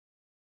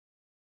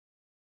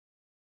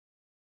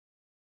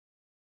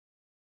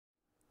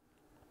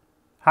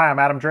Hi, I'm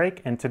Adam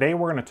Drake, and today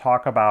we're going to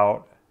talk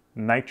about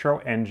Nitro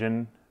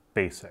Engine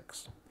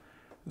basics.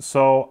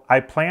 So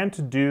I plan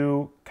to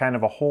do kind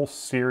of a whole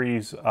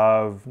series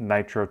of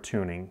nitro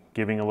tuning,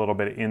 giving a little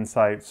bit of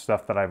insight,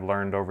 stuff that I've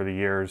learned over the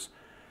years.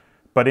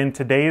 But in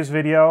today's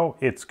video,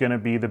 it's going to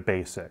be the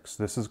basics.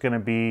 This is going to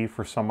be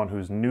for someone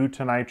who's new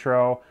to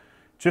nitro,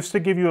 just to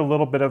give you a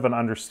little bit of an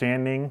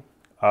understanding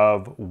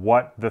of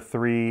what the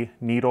three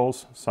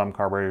needles, some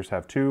carburetors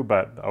have two,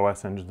 but the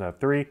OS engines have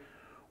three,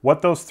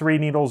 what those three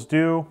needles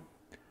do,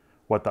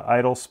 what the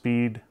idle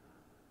speed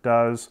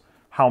does,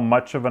 how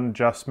much of an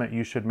adjustment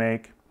you should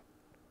make,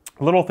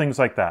 little things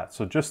like that.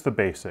 So just the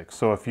basics.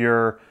 So if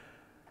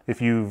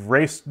you've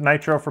raced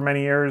nitro for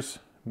many years,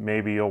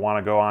 maybe you'll want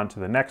to go on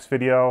to the next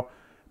video,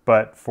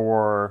 but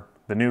for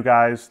the new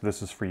guys,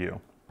 this is for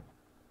you.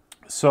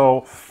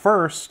 So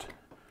first,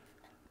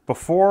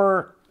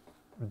 before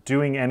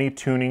doing any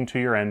tuning to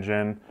your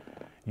engine,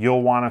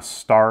 you'll want to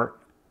start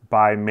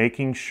by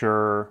making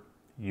sure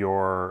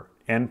your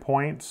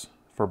endpoints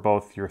for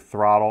both your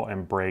throttle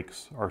and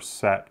brakes are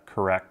set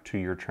correct to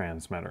your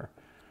transmitter.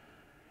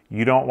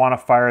 You don't want to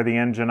fire the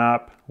engine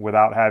up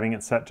without having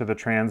it set to the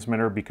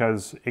transmitter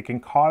because it can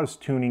cause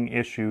tuning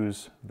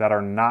issues that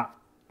are not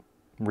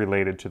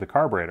related to the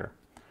carburetor.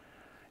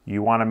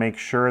 You want to make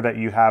sure that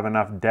you have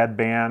enough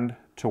deadband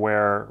to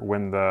where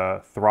when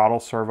the throttle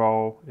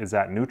servo is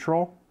at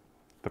neutral,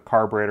 the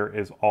carburetor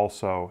is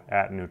also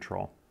at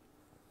neutral.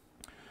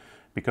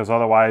 Because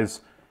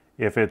otherwise,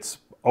 if it's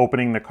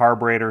opening the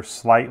carburetor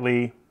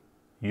slightly,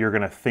 you're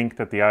going to think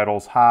that the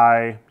idle's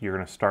high, you're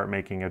going to start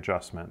making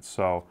adjustments.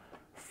 So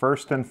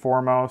first and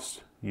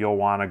foremost, you'll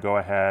want to go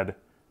ahead,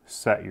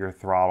 set your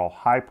throttle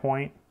high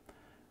point.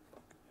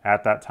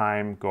 At that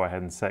time, go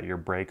ahead and set your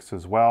brakes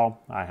as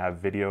well. I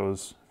have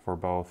videos for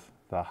both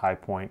the high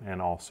point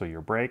and also your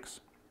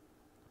brakes.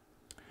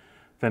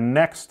 The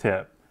next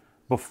tip,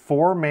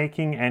 before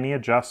making any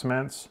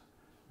adjustments,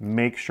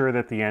 make sure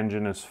that the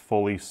engine is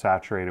fully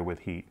saturated with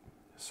heat.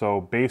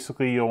 So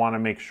basically you'll want to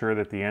make sure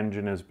that the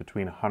engine is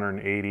between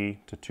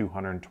 180 to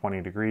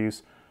 220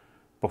 degrees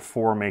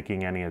before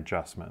making any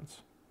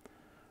adjustments.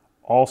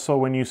 Also,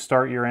 when you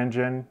start your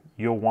engine,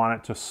 you'll want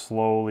it to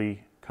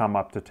slowly come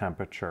up to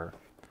temperature.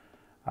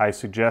 I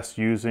suggest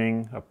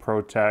using a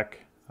ProTech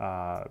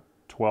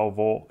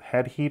 12-volt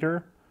head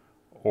heater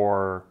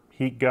or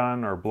heat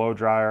gun or blow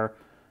dryer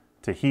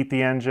to heat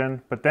the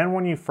engine. But then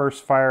when you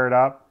first fire it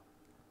up,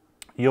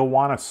 you'll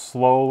want to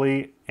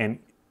slowly and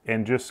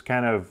just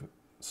kind of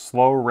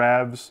slow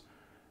revs,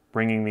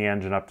 bringing the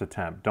engine up to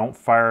temp. Don't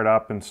fire it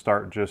up and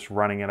start just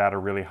running it at a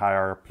really high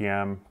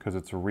RPM because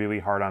it's really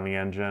hard on the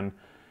engine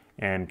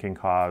and can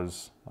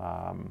cause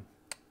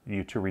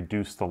you to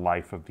reduce the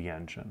life of the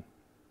engine.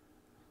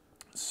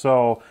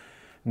 So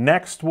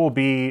next will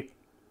be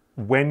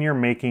when you're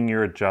making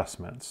your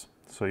adjustments.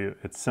 So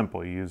it's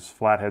simple. You use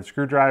flathead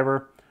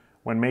screwdriver.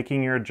 When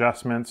making your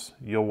adjustments,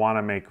 you'll want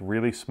to make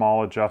really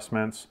small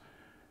adjustments.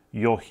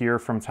 You'll hear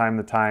from time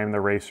to time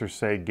the racers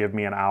say, give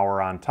me an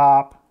hour on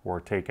top or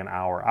take an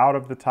hour out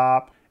of the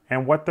top.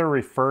 And what they're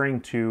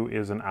referring to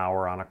is an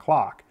hour on a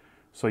clock.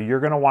 So you're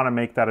going to want to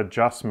make that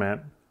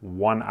adjustment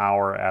 1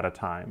 hour at a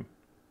time.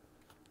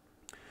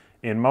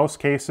 In most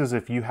cases,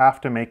 if you have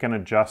to make an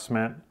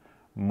adjustment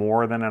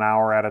more than an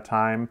hour at a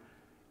time,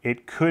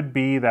 it could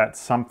be that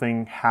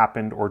something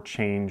happened or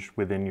changed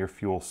within your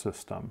fuel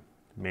system.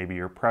 Maybe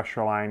your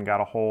pressure line got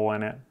a hole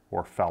in it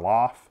or fell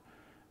off.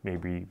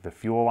 Maybe the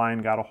fuel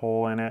line got a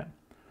hole in it,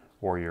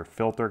 or your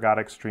filter got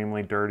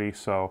extremely dirty.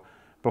 So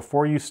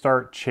before you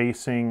start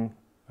chasing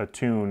a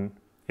tune,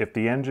 if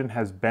the engine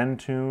has been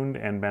tuned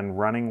and been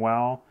running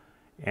well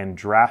and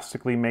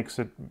drastically makes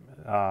it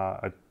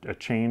a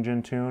change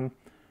in tune,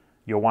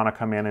 you'll want to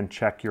come in and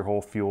check your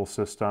whole fuel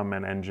system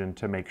and engine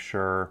to make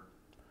sure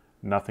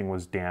nothing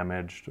was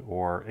damaged,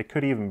 or it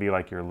could even be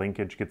like your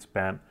linkage gets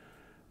bent.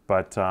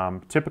 But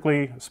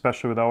typically,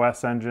 especially with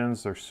OS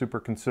engines, they're super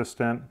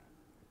consistent.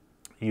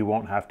 You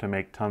won't have to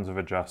make tons of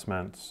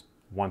adjustments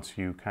once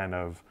you kind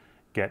of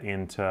get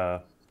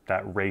into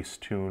that race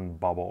tune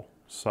bubble.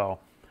 So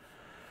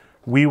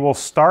we will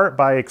start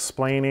by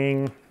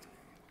explaining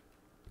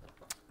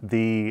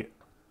the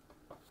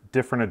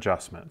different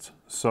adjustments.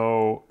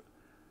 So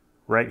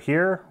right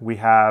here we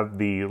have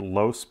the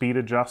low speed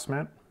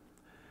adjustment,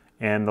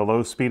 and the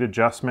low speed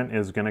adjustment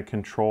is going to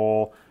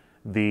control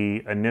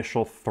the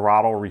initial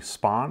throttle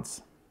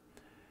response.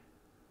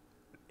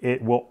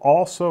 It will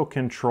also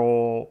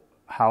control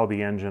how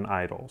the engine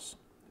idles.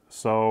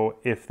 So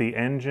if the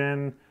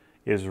engine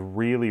is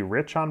really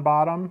rich on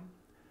bottom,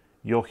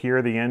 you'll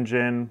hear the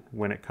engine,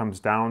 when it comes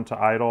down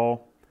to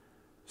idle,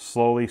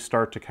 slowly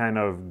start to kind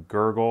of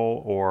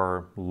gurgle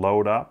or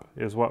load up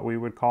is what we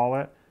would call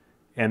it,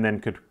 and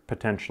then could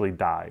potentially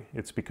die.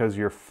 It's because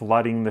you're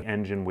flooding the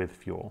engine with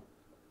fuel.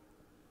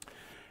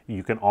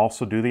 You can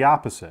also do the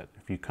opposite.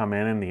 If you come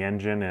in and the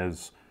engine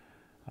is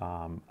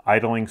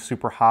idling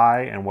super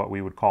high and what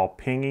we would call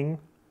pinging,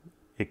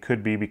 it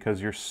could be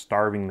because you're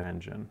starving the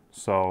engine.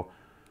 So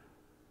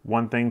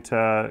one thing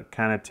to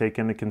kind of take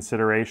into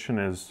consideration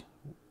is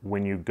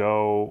when you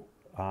go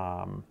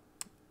pull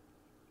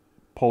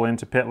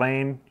into pit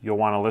lane, you'll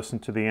want to listen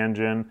to the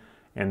engine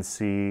and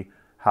see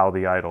how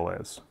the idle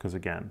is, because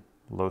again,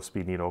 low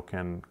speed needle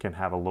can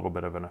have a little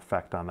bit of an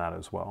effect on that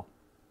as well.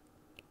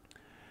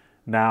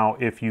 Now,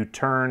 if you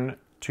turn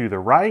to the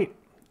right,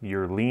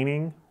 you're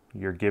leaning,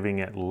 you're giving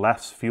it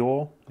less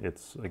fuel.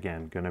 It's,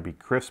 again, going to be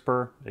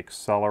crisper,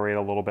 accelerate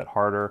a little bit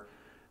harder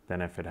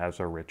than if it has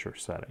a richer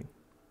setting.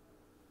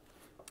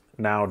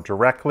 Now,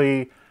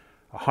 directly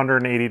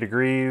 180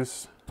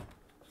 degrees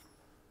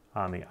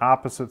on the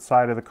opposite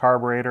side of the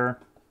carburetor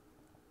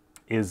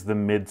is the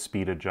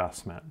mid-speed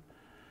adjustment.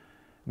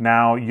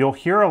 Now, you'll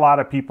hear a lot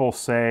of people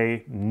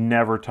say,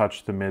 never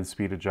touch the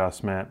mid-speed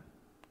adjustment,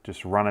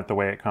 just run it the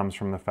way it comes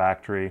from the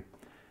factory.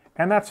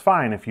 And that's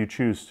fine if you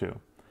choose to.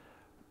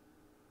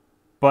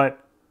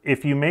 But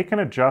if you make an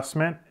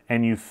adjustment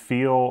and you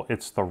feel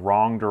it's the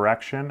wrong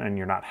direction and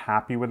you're not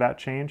happy with that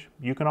change,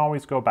 you can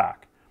always go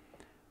back.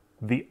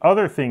 The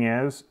other thing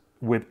is,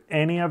 with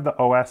any of the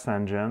OS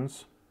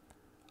engines,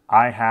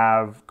 I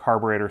have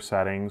carburetor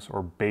settings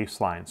or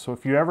baseline. So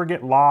if you ever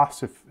get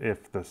lost, if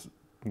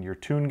your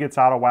tune gets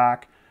out of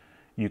whack,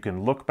 you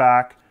can look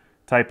back,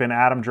 type in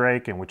Adam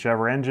Drake and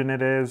whichever engine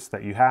it is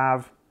that you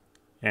have,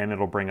 and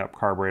it'll bring up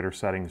carburetor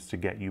settings to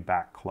get you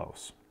back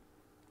close.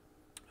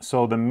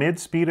 So the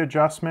mid-speed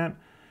adjustment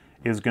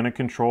is going to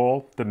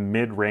control the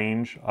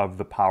mid-range of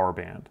the power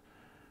band.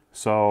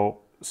 So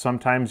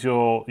sometimes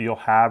you'll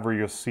have or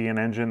you'll see an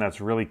engine that's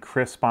really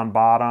crisp on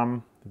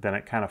bottom, then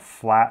it kind of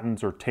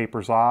flattens or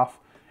tapers off,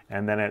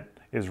 and then it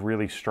is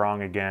really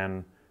strong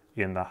again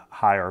in the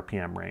high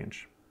RPM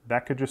range.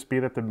 That could just be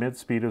that the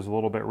mid-speed is a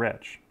little bit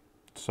rich.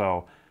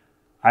 So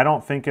I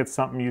don't think it's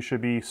something you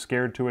should be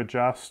scared to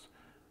adjust,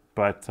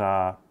 but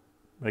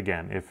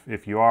again,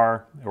 if you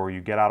are or you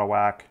get out of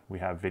whack, we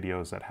have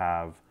videos that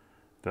have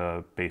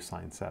the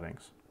baseline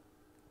settings.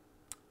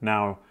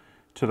 Now,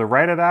 to the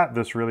right of that,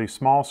 this really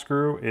small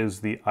screw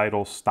is the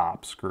idle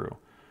stop screw.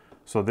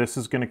 So this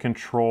is going to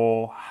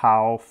control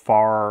how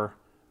far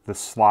the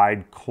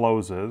slide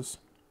closes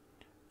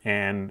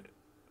and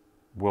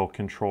will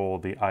control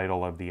the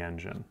idle of the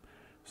engine.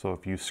 So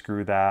if you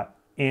screw that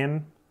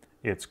in,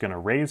 it's going to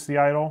raise the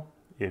idle.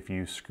 If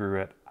you screw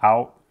it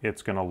out,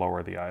 it's going to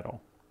lower the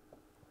idle.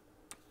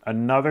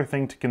 Another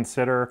thing to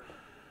consider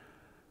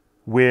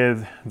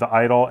with the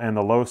idle and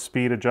the low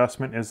speed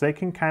adjustment is they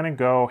can kind of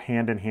go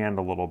hand in hand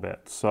a little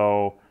bit.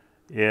 So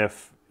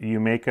if you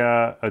make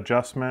a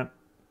adjustment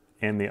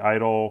and the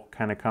idle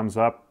kind of comes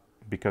up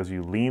because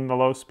you lean the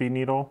low speed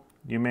needle,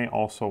 you may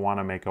also want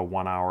to make a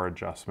 1 hour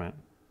adjustment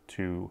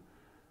to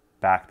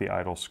back the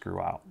idle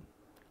screw out.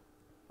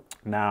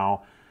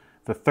 Now,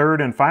 the third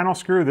and final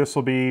screw, this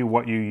will be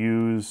what you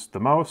use the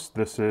most.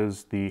 This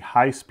is the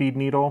high speed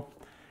needle,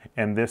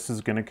 and this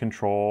is going to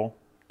control,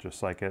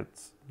 just like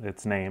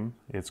its name,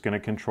 it's going to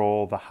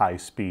control the high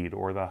speed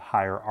or the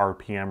higher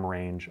RPM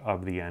range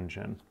of the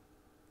engine.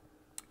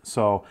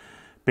 So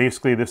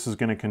basically this is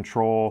going to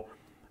control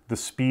the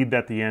speed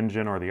that the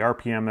engine or the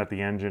RPM that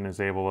the engine is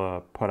able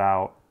to put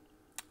out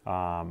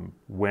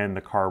when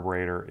the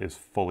carburetor is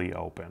fully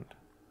opened.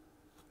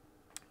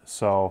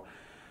 So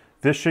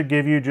this should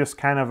give you just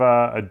kind of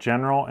a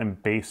general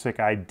and basic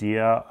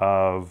idea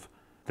of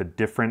the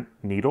different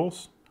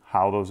needles,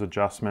 how those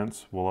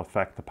adjustments will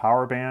affect the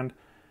power band.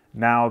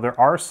 Now, there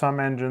are some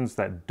engines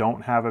that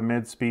don't have a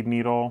mid-speed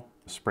needle.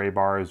 The spray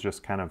bar is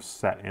just kind of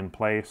set in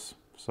place.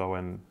 So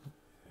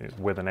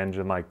with an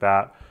engine like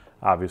that,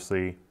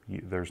 obviously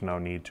there's no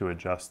need to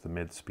adjust the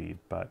mid-speed.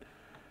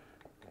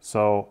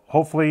 So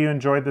hopefully you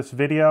enjoyed this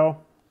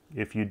video.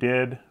 If you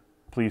did,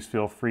 please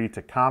feel free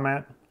to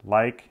comment,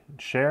 like,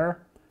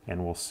 share,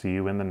 and we'll see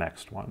you in the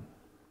next one.